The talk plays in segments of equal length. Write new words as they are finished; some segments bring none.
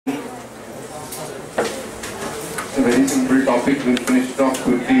a very simple topic. We'll finish it off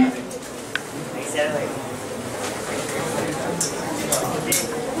quickly.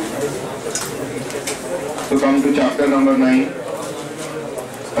 So come to chapter number 9.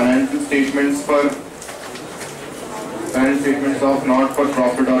 Financial statements of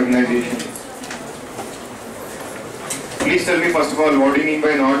not-for-profit organizations. Please tell me first of all, what do you mean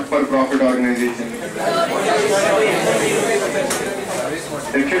by not-for-profit organization?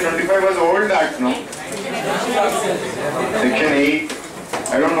 Section 25 was old act, no? Section 8,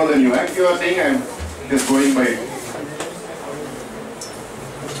 I don't know the new act you are saying, I am just going by it.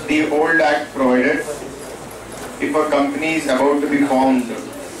 The old act provided, if a company is about to be formed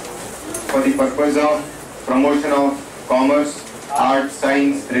for the purpose of promotion of commerce, art,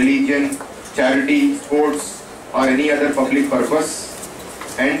 science, religion, charity, sports, or any other public purpose,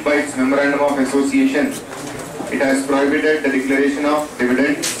 and by its memorandum of association, it has prohibited the declaration of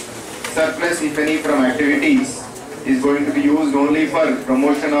dividends. Surplus, if any, from activities is going to be used only for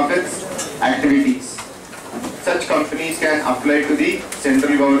promotion of its activities. Such companies can apply to the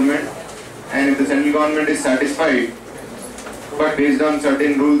central government, and if the central government is satisfied, but based on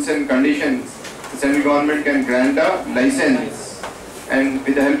certain rules and conditions, the central government can grant a license, and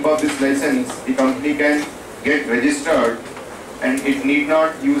with the help of this license, the company can get registered, and it need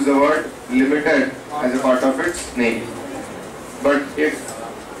not use the word limited as a part of its name. But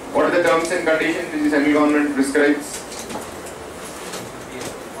what are the terms and conditions which the central government prescribes?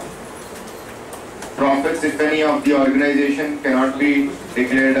 Profits, if any, of the organization cannot be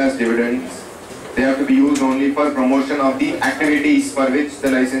declared as dividends. They have to be used only for promotion of the activities for which the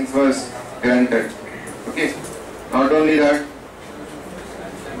license was granted. Okay. Not only that,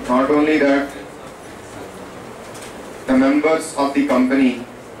 the members of the company,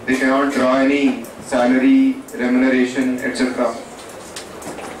 they cannot draw any salary, remuneration, etc.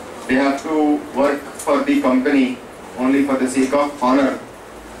 They have to work for the company only for the sake of honor.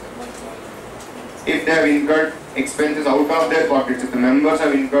 If they have incurred expenses out of their pockets, if the members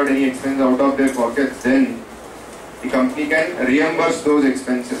have incurred any expense out of their pockets, then the company can reimburse those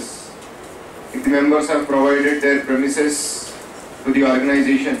expenses. If the members have provided their premises to the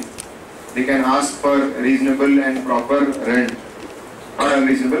organization, they can ask for reasonable and proper rent. Not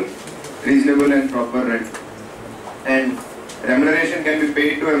unreasonable, reasonable and proper rent. And remuneration can be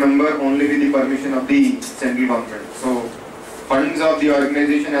paid to a member only with the permission of the central government. So funds of the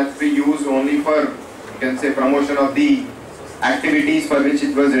organization have to be used only for, you can say, promotion of the activities for which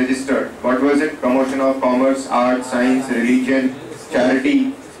it was registered. What was it? Promotion of commerce, art, science, religion,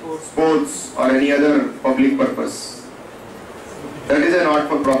 charity, sports, or any other public purpose. That is a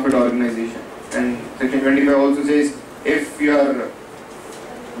not-for-profit organization. And Section 25 also says, if you are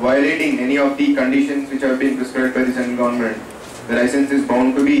violating any of the conditions which have been prescribed by the central government, the license is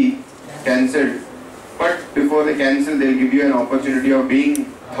bound to be cancelled. But before they cancel, they will give you an opportunity of being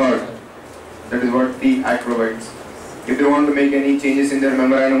heard. That is what the Act provides. If they want to make any changes in their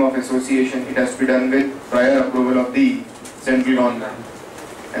memorandum of association, it has to be done with prior approval of the central government.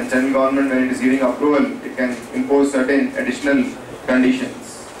 And central government, when it is giving approval, it can impose certain additional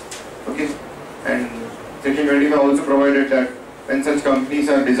conditions. Okay? And Section 25 also provided that when such companies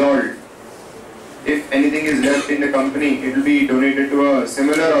are dissolved, if anything is left in the company, it will be donated to a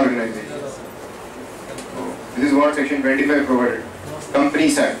similar organization. This is what Section 25 provided.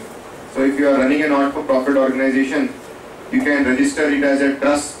 Companies Act. So if you are running a not-for-profit organization, you can register it as a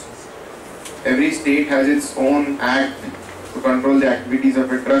trust. Every state has its own act to control the activities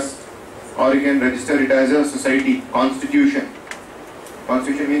of a trust. Or you can register it as a society, constitution.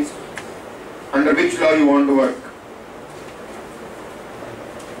 Constitution means under which law you want to work.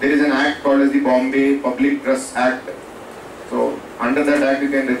 There is an act called as the Bombay Public Trust Act. So under that act you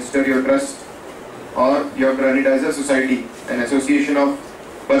can register your trust, or you have to run it as a society, an association of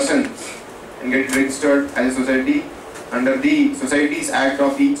persons, and get it registered as a society under the Societies Act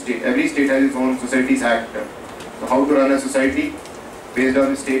of each state. Every state has its own Societies Act. So how to run a society? Based on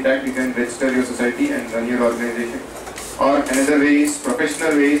the state act, you can register your society and run your organization. Or another way is,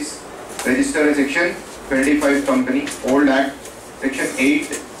 professional ways, register a Section 25 company, old act, Section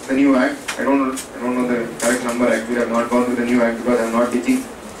 8, the new act. I don't know the correct number actually. I have not gone to the new act because I am not teaching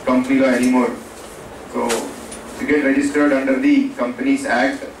company law anymore. So you get registered under the Companies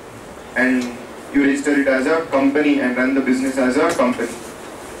Act, and you register it as a company and run the business as a company.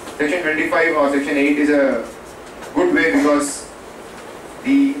 Section 25 or Section 8 is a good way because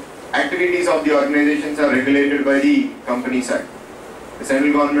the activities of the organizations are regulated by the Companies Act. The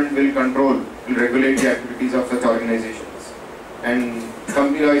central government will regulate the activities of such organizations. And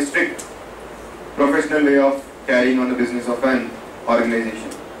company law is strict, professional way of carrying on the business of an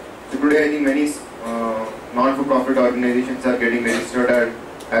organization. So today I think many not-for-profit organizations are getting registered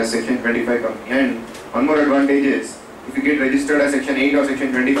as Section 25 company. And one more advantage is, if you get registered as Section 8 or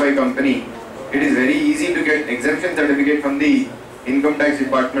Section 25 company, it is very easy to get exemption certificate from the Income Tax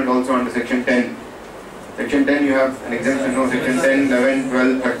Department also under Section 10. Section 10 you have an exemption, no, Section 10, 11,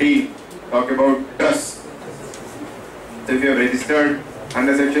 12, 13 talk about trust. So if you have registered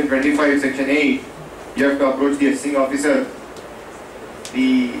under Section 25, Section 8, you have to approach the assessing officer,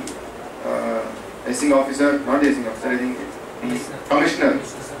 the assessing officer, not the assessing officer, I think the commissioner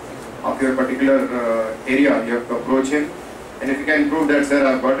of your particular area. You have to approach him, and if you can prove that, sir,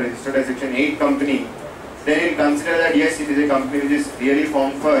 I have got registered as Section 8 company, then you consider that yes, it is a company which is really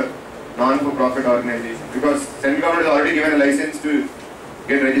formed for non-for-profit organization, because central government has already given a license to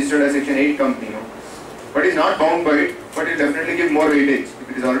get registered as Section 8 company, no? But it's not bound by it, but it definitely give more weightage. If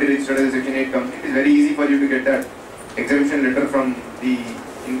it is already registered as a Section 8 company, it is very easy for you to get that exemption letter from the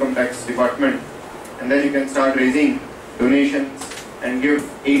Income Tax Department, and then you can start raising donations and give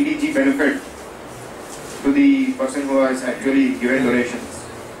ATG benefit to the person who has actually given donations.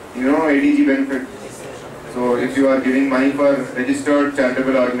 You know ATG benefit. So if you are giving money for registered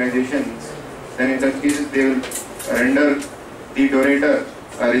charitable organizations, then in such cases they will render the donator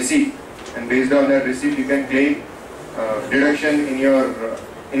a receipt, and based on that receipt you can claim deduction in your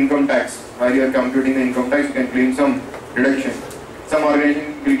income tax. While you are computing the income tax, you can claim some deduction. Some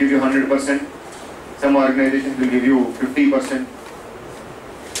organizations will give you 100%, some organizations will give you 50%.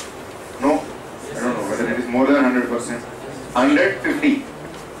 No, I don't know whether it is more than 100%. 150.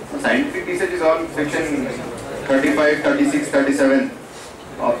 Scientific research is all Section 35, 36, 37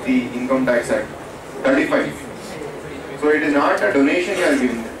 of the Income Tax Act. 35. So it is not a donation you are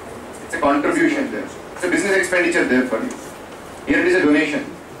giving them. It's a contribution there. It's a business expenditure there for you. Here it is a donation.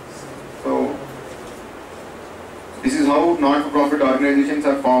 So this is how not-for-profit organizations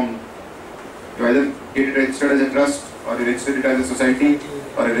are formed. You either get it registered as a trust, or you register it as a society,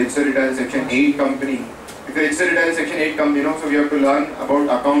 or you register it as a Section 8 company. If you register it as a Section 8 company, so we have to learn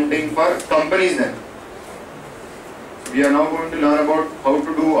about accounting for companies then. So we are now going to learn about how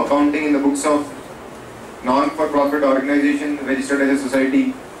to do accounting in the books of non-for-profit organization registered as a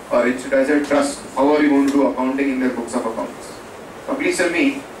society or registered as a trust. How are you going to do accounting in their books of accounts? Now please tell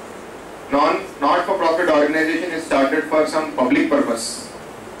me, not-for-profit organization is started for some public purpose.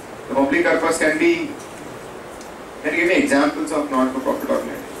 The public purpose can be, can you give me examples of not-for-profit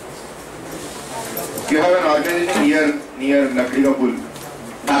organizations? You have an organization near Lakdiga Pull,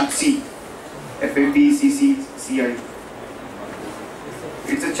 FAPCI, FAPCCI.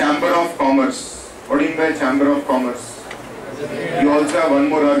 It's a chamber of commerce. What do you mean by chamber of commerce? You also have one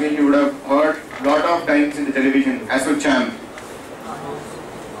more organization you would have heard lot of times in the television, ASSOCHAM,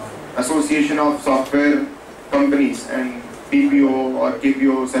 Association of Software Companies and PPO or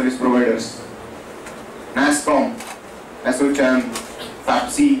KPO Service Providers. NASSCOM, ASSOCHAM,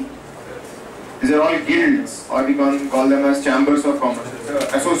 FAPCI. These are all guilds, or we can call them as chambers of commerce. It's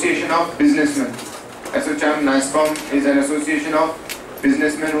an association of businessmen. ASSOCHAM, NASSCOM is an association of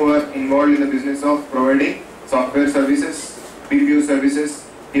businessmen who are involved in the business of providing software services, PPO services,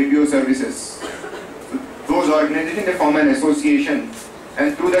 KPO services. So those organizations, they form an association,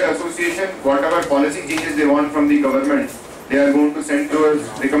 and through that association, whatever policy changes they want from the government, they are going to send those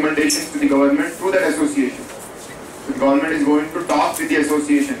recommendations to the government through that association. So the government is going to talk with the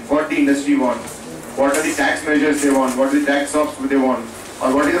association, what the industry wants, what are the tax measures they want, what are the tax offs they want,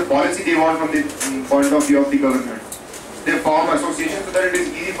 or what is the policy they want from the point of view of the government. They form associations so that it is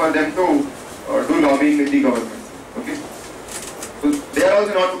easy for them to do lobbying with the government. Okay? So they are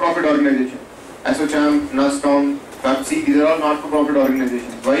also not-for-profit organizations. ASSOCHAM, NASSCOM, FAPCI, these are all not-for-profit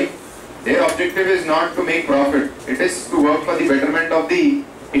organizations. Why? Their objective is not to make profit. It is to work for the betterment of the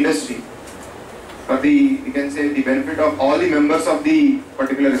industry. For the, we can say, the benefit of all the members of the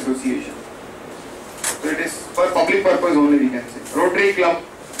particular association. So it is for public purpose only, we can say. Rotary Club.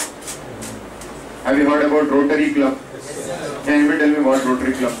 Have you heard about Rotary Club? Can you tell me what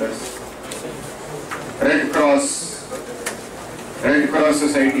Rotary Club does? Red Cross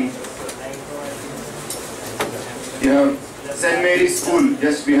Society. You have St. Mary's School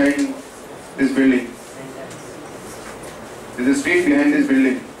just behind this building. There is a street behind this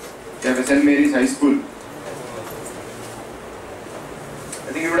building. You have a St. Mary's High School.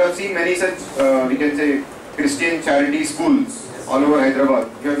 I think you would have seen many such, we can say, Christian charity schools all over Hyderabad.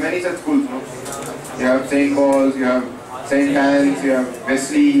 You have many such schools, no? You have St. Paul's, you have St. Anne's, you have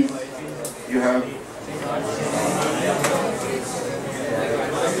Wesley, you have...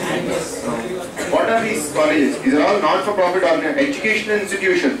 What are these colleges? These are all not-for-profit educational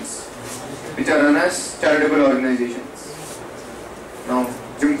institutions which are run as charitable organizations. Now,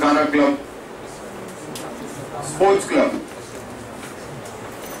 Gymkhana Club, sports club,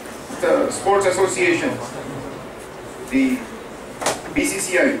 the sports association, the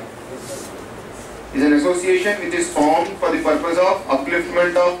BCCI is an association which is formed for the purpose of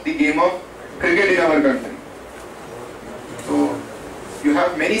upliftment of the game of cricket in our country. So you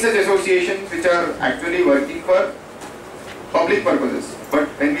have many such associations which are actually working for public purposes. But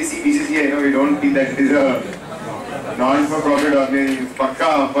when we see BCCI, we don't feel that it is a non-for-profit organization, it's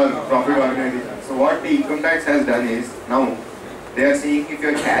pakka for profit organization. So what the income tax has done is, now they are saying if you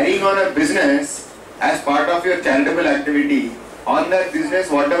are carrying on a business as part of your charitable activity, on that business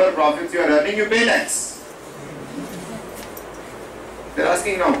whatever profits you are earning, you pay tax. They are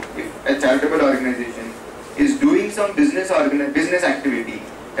asking now, if a charitable organization is doing some business activity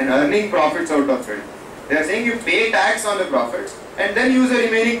and earning profits out of it, they are saying you pay tax on the profits and then use the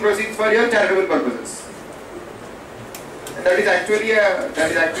remaining proceeds for your charitable purposes. And that is actually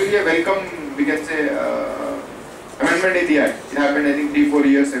a welcome, we can say, amendment in the Act. It happened I think 3-4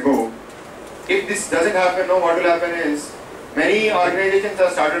 years ago. If this doesn't happen, now what will happen is, many organizations are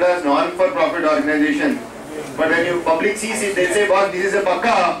started as non-for-profit organization, but when you public sees it, they say, boss, this is a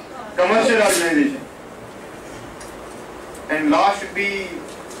pakka commercial organization. And law should be,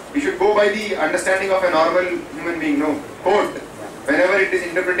 we should go by the understanding of a normal human being. No, court, whenever it is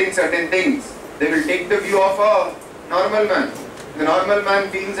interpreting certain things, they will take the view of a normal man. The normal man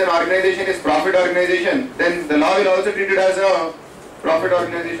feels an organization is profit organization, then the law will also treat it as a profit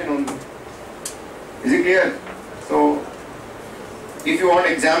organization only. Is it clear? So, if you want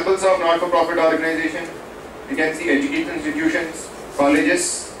examples of not-for-profit organization, you can see education institutions,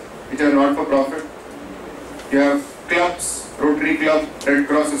 colleges which are not-for-profit. You have clubs, Rotary Club, Red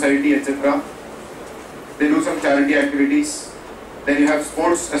Cross Society, etc. They do some charity activities. Then you have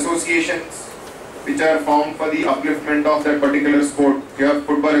sports associations which are formed for the upliftment of that particular sport. You have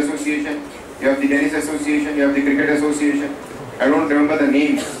football association, you have the tennis association, you have the cricket association. I don't remember the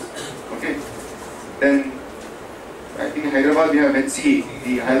names. Okay. Then I think in Hyderabad we have HCA,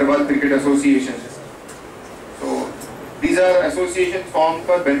 the Hyderabad Cricket Association. So these are associations formed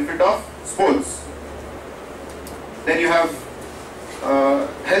for benefit of sports. Then you have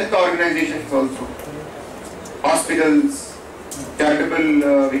health organizations also, hospitals,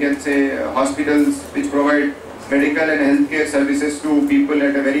 charitable, we can say hospitals which provide medical and healthcare services to people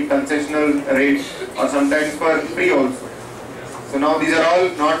at a very concessional rate or sometimes for free also. So now these are all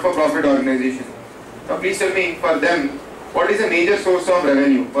not-for-profit organizations. Now please tell me, for them, what is a major source of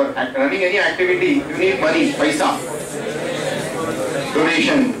revenue? For running any activity, you need money, paisa,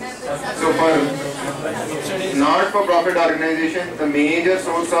 donation. So for not-for-profit organization, the major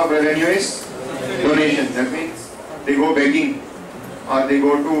source of revenue is donation. That means they go begging, or they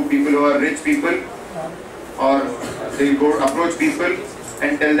go to people who are rich people, or they go approach people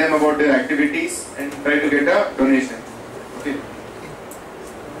and tell them about their activities and try to get a donation. Okay.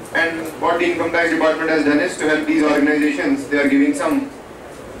 And what the income tax department has done is to help these organizations, they are giving some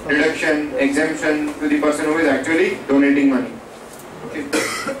reduction, exemption to the person who is actually donating money. Okay.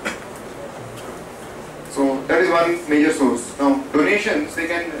 So that is one major source. Now donations, they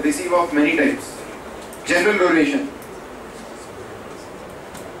can receive of many types. General donation.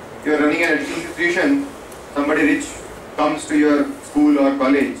 You are running an institution, somebody rich comes to your school or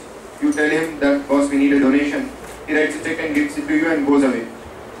college, you tell him that boss, we need a donation. He writes a check and gives it to you and goes away.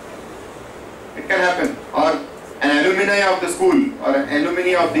 It can happen. Or an alumni of the school or an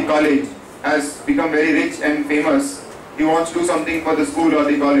alumni of the college has become very rich and famous. He wants to do something for the school or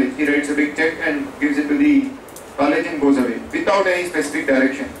the college. He writes a big check and gives it to the college and goes away without any specific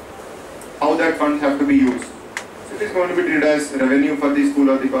direction how that funds have to be used. So it is going to be treated as revenue for the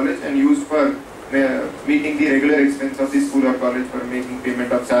school or the college and used for meeting the regular expense of the school or college, for making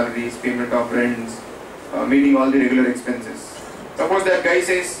payment of salaries, payment of rents, meeting all the regular expenses. Suppose that guy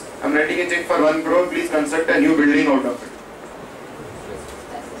says, I'm writing a check for 1 crore, please construct a new building out of it.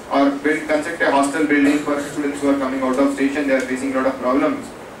 Or construct a hostel building for students who are coming out of station, they are facing a lot of problems.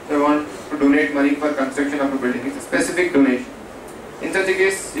 So I want to donate money for construction of a building. It's a specific donation. In such a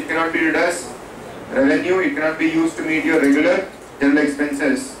case, it cannot be treated as revenue, it cannot be used to meet your regular general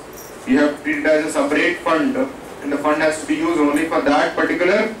expenses. You have to treat it as a separate fund, and the fund has to be used only for that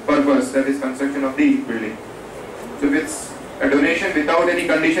particular purpose, that is construction of the building. So if it's a donation without any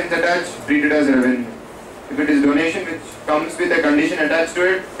conditions attached, treat it as revenue. If it is donation which comes with a condition attached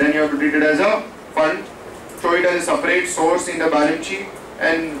to it, then you have to treat it as a fund, show it as a separate source in the balance sheet,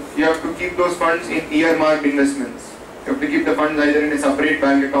 and you have to keep those funds in earmarked investments. You have to keep the funds either in a separate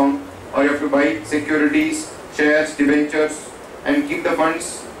bank account, or you have to buy securities, shares, debentures, and keep the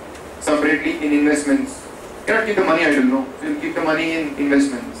funds separately in investments. You cannot keep the money idle, no. So you keep the money in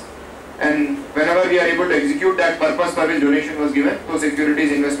investments. And whenever we are able to execute that purpose for which donation was given, those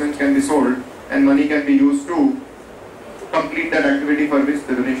securities investments can be sold and money can be used to complete that activity for which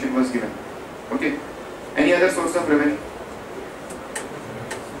the donation was given. Okay. Any other source of revenue?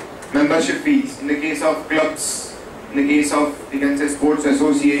 Membership fees. In the case of clubs, in the case of, you can say, sports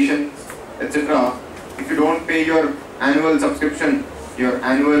associations, etc. If you don't pay your annual subscription, your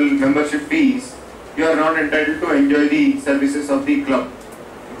annual membership fees, you are not entitled to enjoy the services of the club.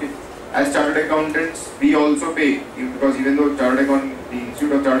 Okay. As chartered accountants, we also pay, because even though the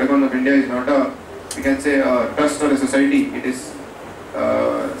Institute of Chartered Accountants of India is not a, we can say, a trust or a society, it is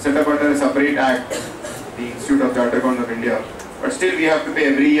set up under a separate act, the Institute of Chartered Accountants of India. But still we have to pay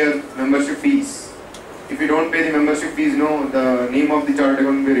every year membership fees. If you don't pay the membership fees, the name of the chartered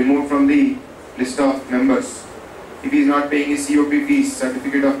accountant will be removed from the list of members. If he is not paying his COP fees,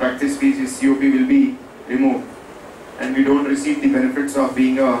 certificate of practice fees, his COP will be removed. And we don't receive the benefits of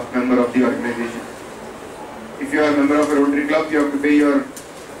being a member of the organization. If you are a member of a Rotary Club, you have to pay your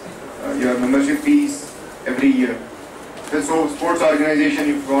membership fees every year. So sports organization,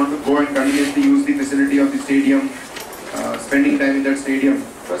 if you want to go and continuously use the facility of the stadium, spending time in that stadium,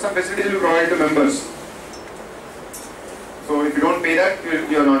 so some facilities will be provided to members. So if you don't pay that,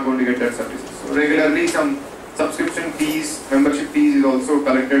 you are not going to get that services. So regularly some subscription fees, membership fees is also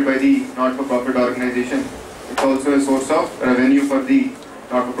collected by the not-for-profit organization. It's also a source of revenue for the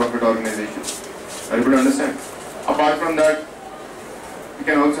not-for-profit organization. Are you able to understand? Apart from that, you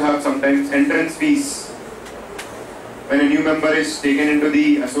can also have sometimes entrance fees. When a new member is taken into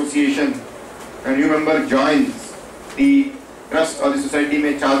the association, a new member joins, the trust or the society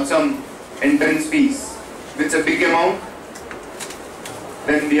may charge some entrance fees. If it's a big amount,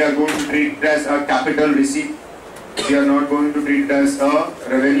 then we are going to treat it as a capital receipt. We are not going to treat it as a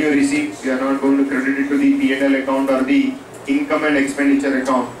revenue receipt. We are not going to credit it to the P&L account or the income and expenditure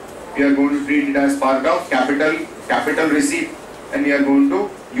account. We are going to treat it as part of capital receipt, and we are going to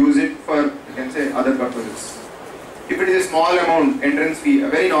use it for, you can say, other purposes. If it is a small amount, entrance fee, a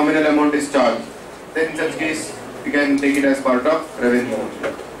very nominal amount is charged, then in such case, we can take it as part of revenue.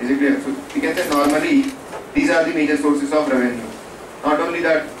 Is it clear? So we can say normally, these are the major sources of revenue. Not only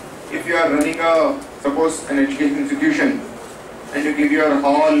that, if you are running suppose an education institution, and you give your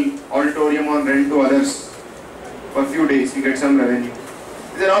hall, auditorium on rent to others for a few days, you get some revenue.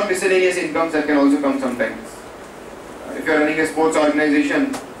 These are all miscellaneous incomes that can also come sometimes. If you are running a sports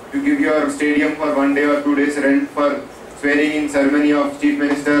organization, you give your stadium for 1 day or 2 days rent for swearing in ceremony of Chief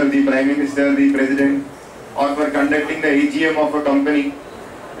Minister, the Prime Minister, the President, or for conducting the AGM of a company.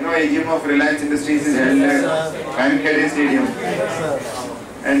 AGM of Reliance Industries is held at Wankhede Stadium.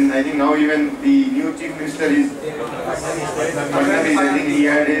 And I think now even the new Chief Minister is, I think he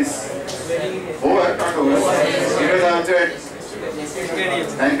had his, not over, he was also at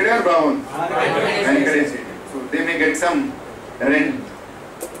Wankhede or Brown? Wankhede Stadium. So they may get some rent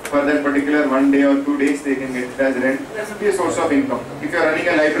for that particular 1 day or 2 days, they can get it as rent. That will be a source of income. If you are running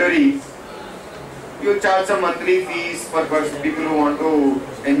a library, you will charge some monthly fees for people who want to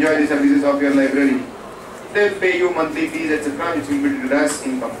enjoy the services of your library. They will pay you monthly fees, etc., which will be treated as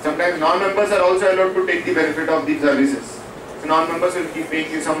income. Sometimes non-members are also allowed to take the benefit of these services. So non-members will keep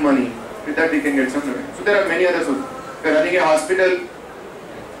paying you some money. With that, they can get some revenue. So there are many other sources. If you are running a hospital,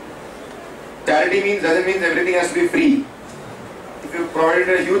 charity doesn't mean everything has to be free. If you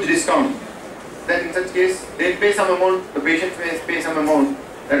provided a huge discount, then in such case, they will pay some amount, the patients may pay some amount,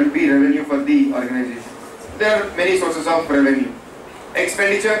 that will be revenue for the organization. There are many sources of revenue.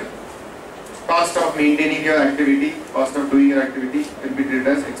 Expenditure, cost of maintaining your activity, cost of doing your activity will be treated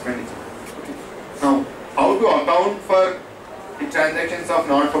as expenditure. Okay. Now, how to account for the transactions of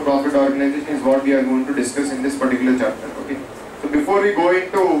not-for-profit organization is what we are going to discuss in this particular chapter. Okay. So before we go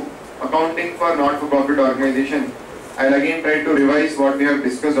into accounting for not-for-profit organization, I will again try to revise what we have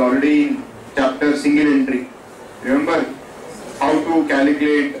discussed already in chapter single entry. Remember how to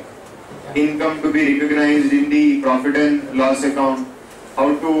calculate income to be recognized in the profit and loss account,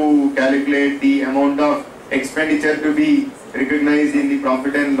 how to calculate the amount of expenditure to be recognized in the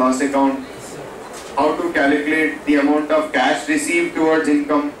profit and loss account, how to calculate the amount of cash received towards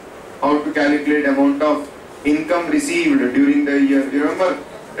income, how to calculate amount of income received during the year. Remember,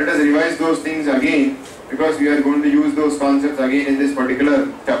 let us revise those things again, because we are going to use those concepts again in this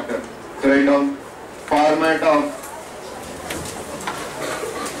particular chapter. So write down format of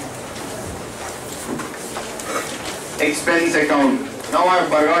expense account. Now I have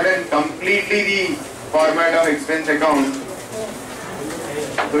forgotten completely the format of expense account.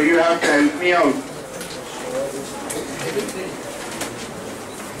 So you have to help me out.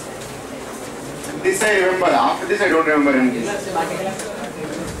 This I remember, after this I don't remember anything.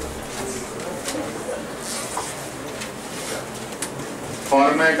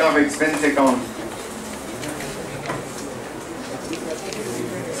 format of expense account.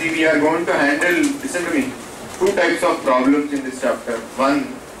 See, we are going to handle, listen to me, two types of problems in this chapter.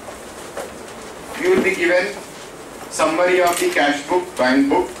 One, you will be given summary of the cash book, bank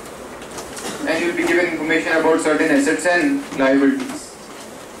book, and you will be given information about certain assets and liabilities.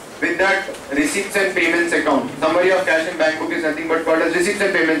 With that, receipts and payments account. Summary of cash and bank book is nothing but called as receipts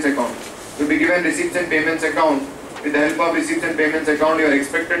and payments account. You will be given receipts and payments account. With the help of receipts and payments account, you are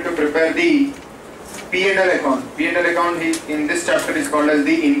expected to prepare the P&L account. P&L account in this chapter is called as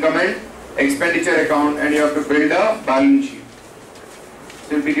the income and expenditure account, and you have to build a balance sheet.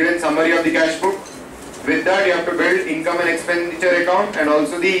 So you will be given summary of the cash book. With that, you have to build income and expenditure account and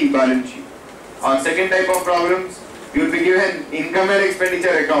also the balance sheet. Our second type of problems, you will be given income and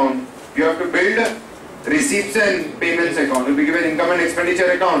expenditure account. You have to build receipts and payments account. You will be given income and expenditure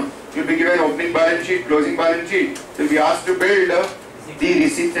account. You will be given opening balance sheet, closing balance sheet. You will be asked to build the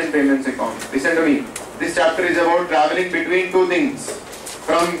receipts and payments account. Listen to me. This chapter is about traveling between two things.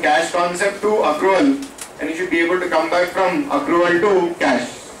 From cash concept to accrual. And you should be able to come back from accrual to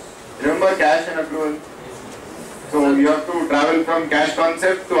cash. Remember cash and accrual? So you have to travel from cash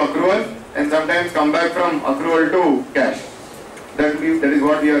concept to accrual and sometimes come back from accrual to cash. That is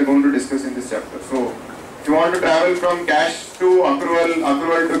what we are going to discuss in this chapter. So if you want to travel from cash to accrual,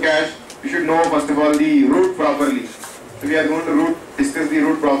 accrual to cash, you should know first of all the route properly. So we are going to discuss the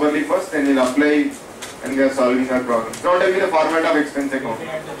route properly first, and we'll apply and we are solving our problem. Now tell me the format of expense account.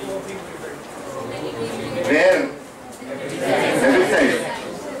 Where? Debit side.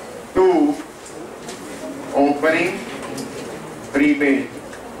 To opening prepaid.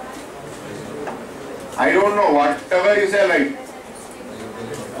 I don't know, whatever you say, right?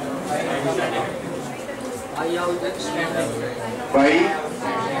 By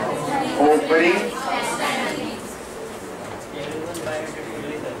opening.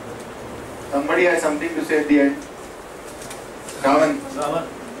 Somebody has something to say at the end. Ravan.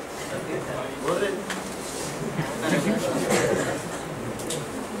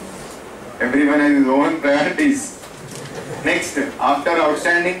 Everyone has his own priorities. Next, after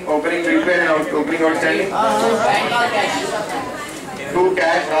outstanding, opening prepaid and opening outstanding. To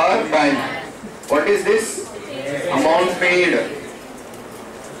cash or bank. What is this? Amount paid.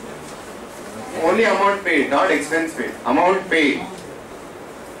 Only amount paid, not expense paid. Amount paid.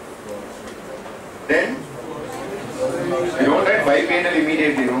 Then, you don't write by P&L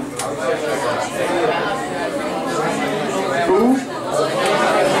immediately, no? To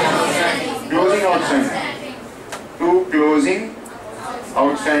closing outstanding. To closing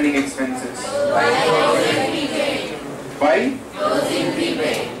outstanding expenses. By closing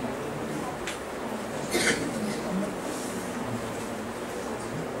prepaid.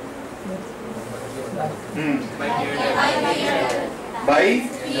 By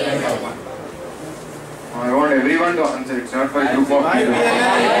I want everyone to answer. It's not for a group of people.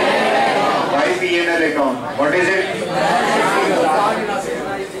 By P&L account. What is it?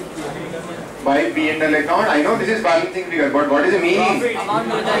 By P&L account. I know this is balancing figure, but what is the meaning?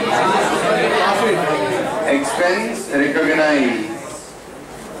 Expense recognized.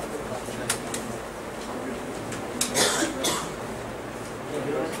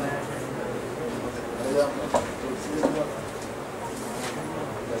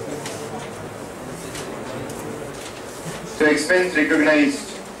 So expense recognized.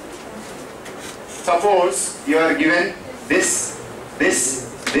 Suppose you are given this and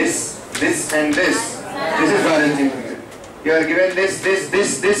this. This is balancing figure. You are given this and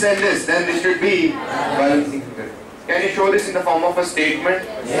this. Then this should be balancing figure. Can you show this in the form of a statement?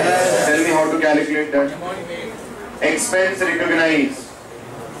 Yes. Tell me how to calculate that. Expense recognized.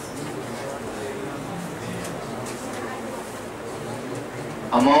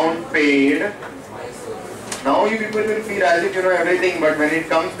 Amount paid. Now you people will feel as if you know everything, but when it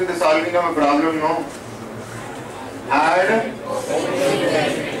comes to the solving of a problem, no. Add.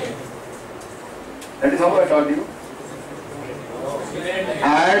 That is how I taught you.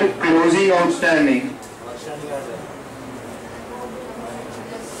 Add closing outstanding.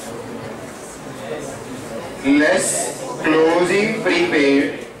 Less closing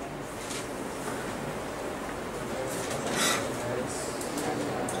prepaid.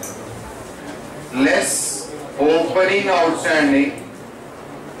 Less opening outstanding.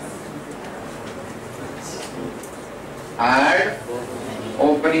 Add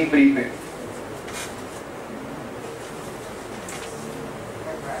opening prepaid.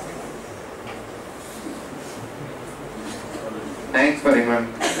 Thanks for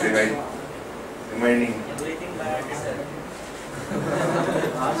reminding.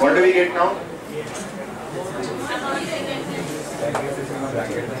 What do we get now?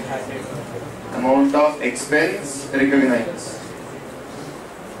 Amount of expense recognized.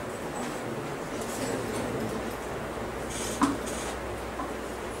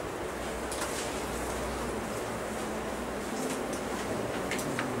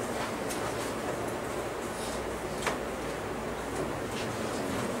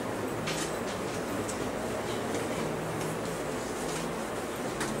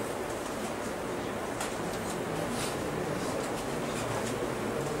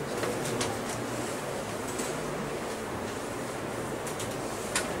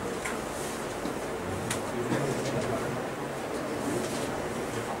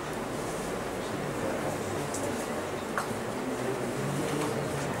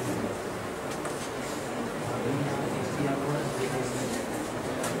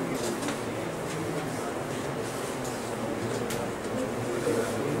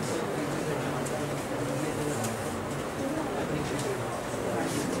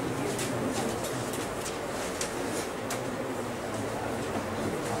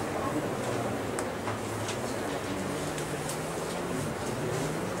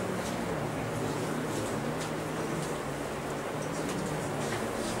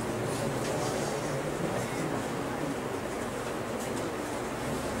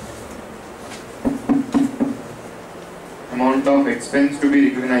 Amount of expense to be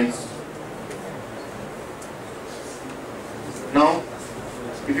recognized. Now,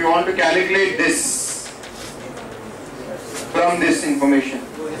 if you want to calculate this from this information,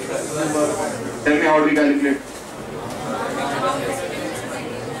 tell me how do we calculate?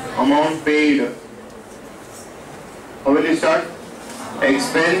 Amount paid. How will you start?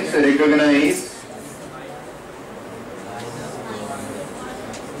 Expense recognized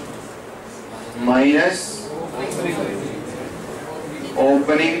minus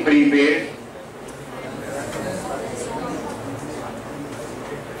opening prepaid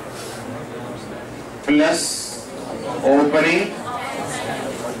plus opening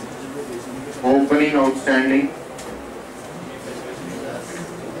outstanding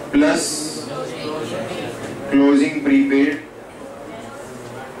plus closing prepaid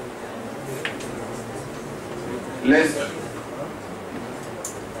less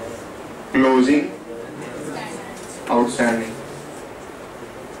closing outstanding.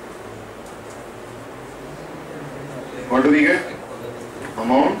 What do we get?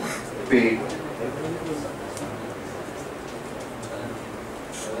 Amount paid.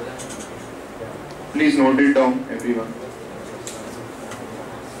 Please note it down, everyone.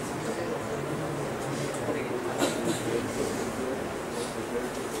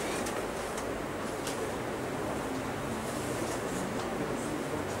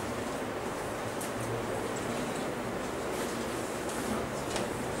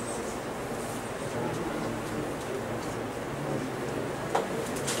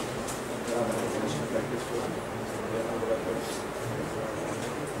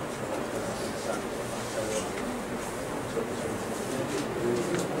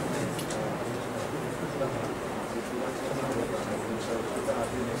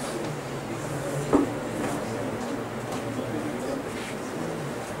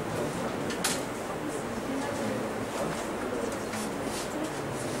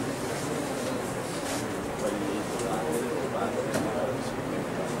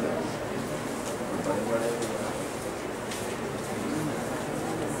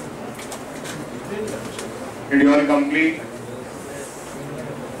 Did you all complete?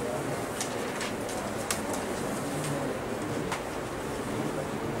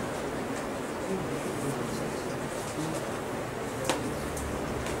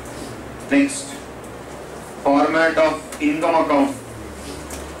 Next, format of income account.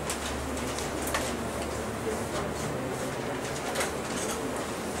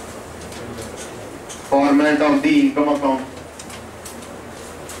 Format of the income account.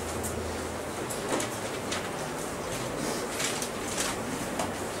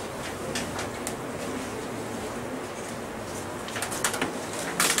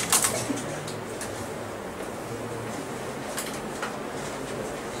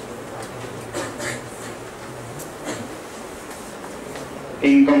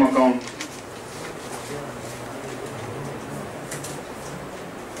 Income account.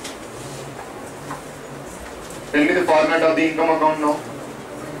 Tell me the format of the income account now.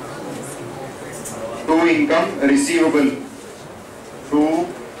 To income receivable. To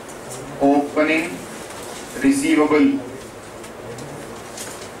opening receivable.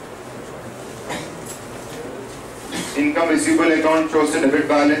 Income receivable account shows a debit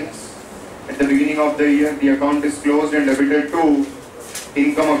balance. At the beginning of the year, the account is closed and debited to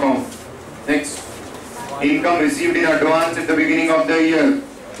income account. Next. income received in advance at the beginning of the year.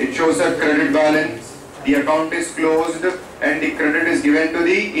 It shows a credit balance. The account is closed and the credit is given to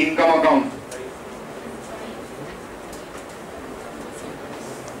the income account.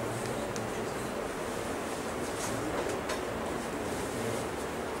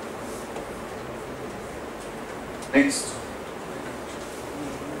 Next,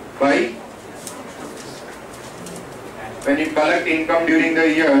 by when you collect income during the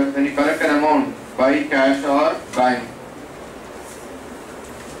year, when you collect an amount by cash or bank,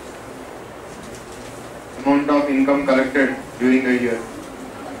 amount of income collected during the year.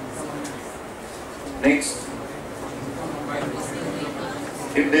 Next,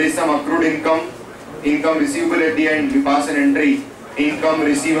 if there is some accrued income receivable at the end, we pass an entry, income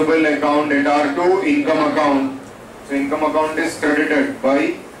receivable account at R2, income account. So income account is credited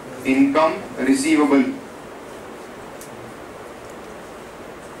by income receivable.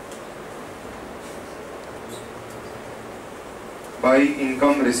 By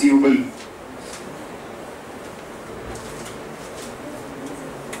income receivable.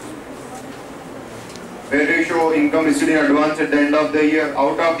 Where do you show income received in advance at the end of the year?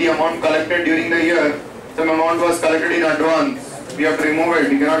 Out of the amount collected during the year, some amount was collected in advance. We have to remove it.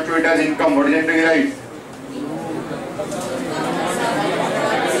 We cannot show it as income. What is it to write?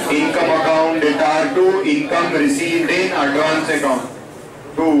 Income account at R2, income received in advance account.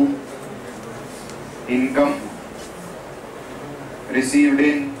 2. Income received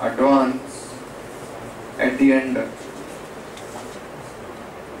in advance at the end.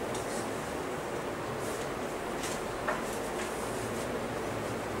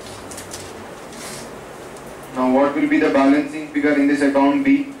 Now what will be the balancing figure in this account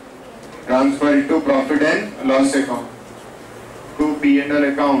be? Transfer it to profit and loss account. To P&L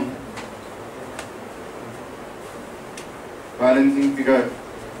account. Balancing figure.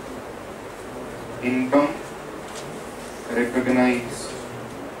 Income recognized.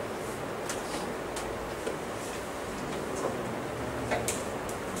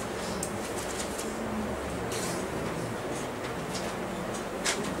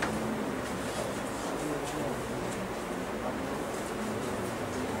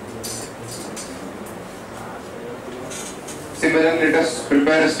 Similarly, let us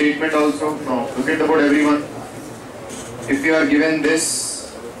prepare a statement also. Now, look at the board, everyone. If you are given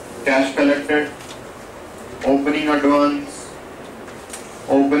this cash collected, opening advance,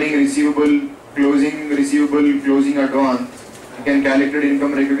 opening receivable, closing advance, you can calculate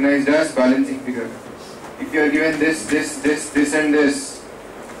income recognized as balancing figure. If you are given this and this,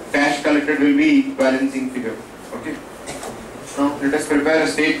 cash collected will be balancing figure. Okay. Now let us prepare a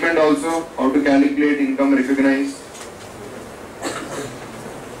statement also how to calculate income recognized.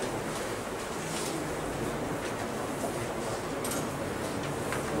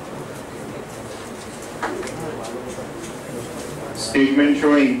 Statement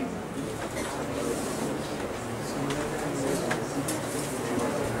showing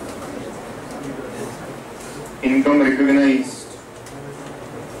income recognized.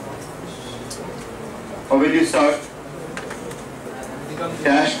 How will you start?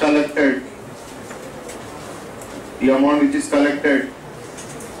 Cash collected, the amount which is collected,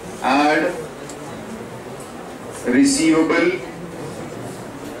 add receivable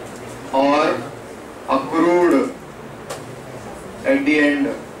or accrued at the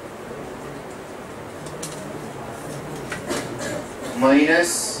end,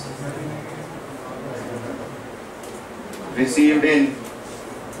 minus received in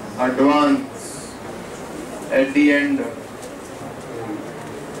advance at the end.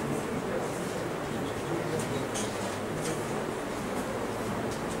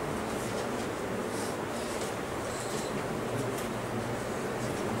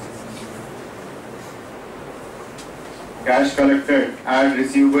 Cash collected, add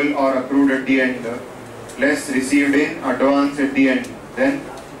receivable or accrued at the end, less received in advance at the end. Then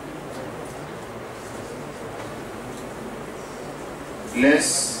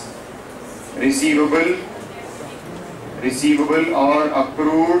less receivable or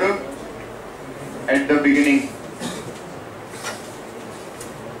accrued at the beginning.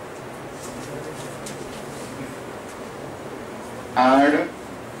 Add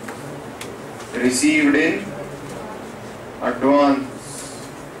received in advance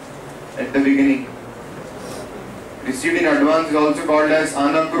at the beginning. Received in advance is also called as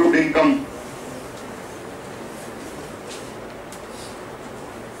unaccrued income.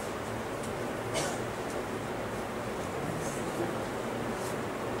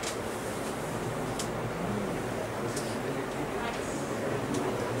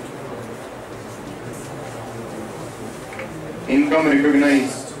 Income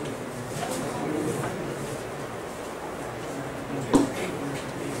recognized.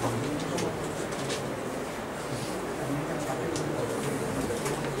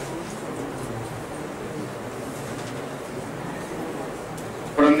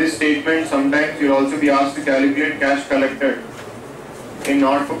 from this statement, sometimes you will also be asked to calculate cash collected. In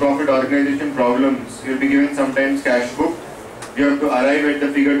not-for-profit organization problems, you will be given sometimes cash book. You have to arrive at the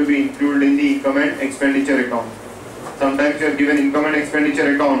figure to be included in the income and expenditure account. Sometimes you are given income and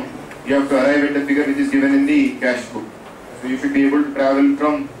expenditure account. You have to arrive at the figure which is given in the cash book. So you should be able to travel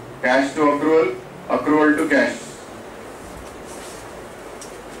from cash to accrual, accrual to cash.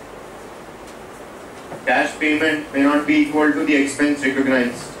 Cash payment may not be equal to the expense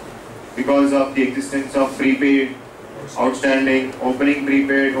recognized because of the existence of prepaid, outstanding, opening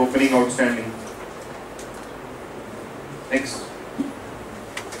prepaid, opening outstanding. Next.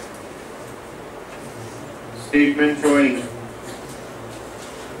 Statement showing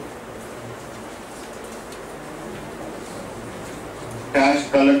cash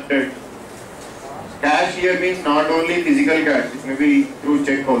collected. Cash here means not only physical cash, it may be through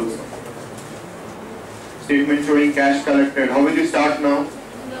check also. Statement showing cash collected. How will you start now?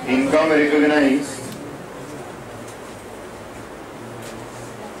 Income recognized.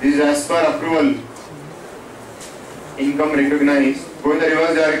 This is as per accrual. Income recognized. Go in the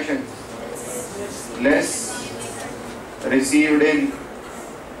reverse direction. Less received in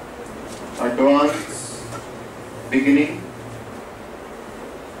advance beginning.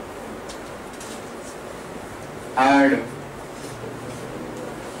 Add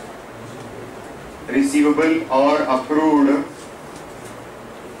receivable or accrued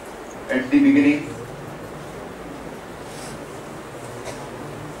at the beginning.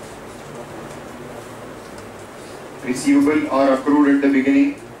 Receivable or accrued at the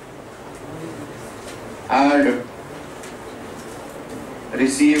beginning. Add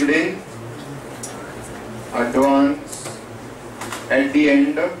received in advance at the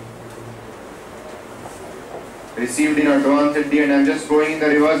end. Received in advance at the end. I am just going in the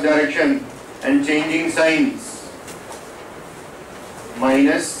reverse direction and changing signs.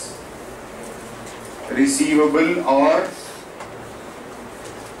 Minus receivable or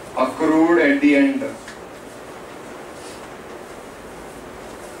accrued at the end.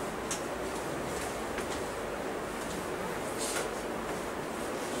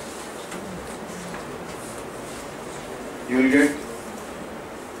 You will get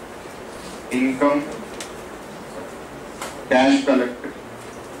income cash collected.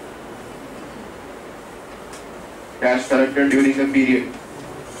 Cash collected during the period.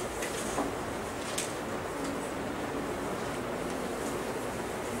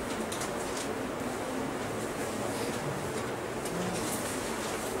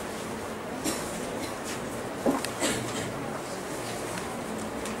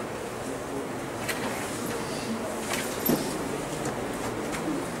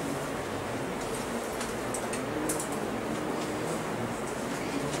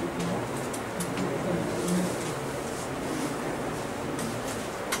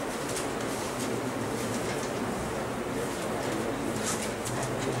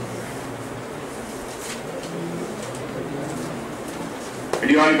 Did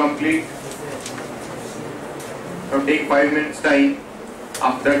you all complete? Now take 5 minutes time.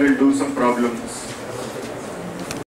 After that we'll do some problems.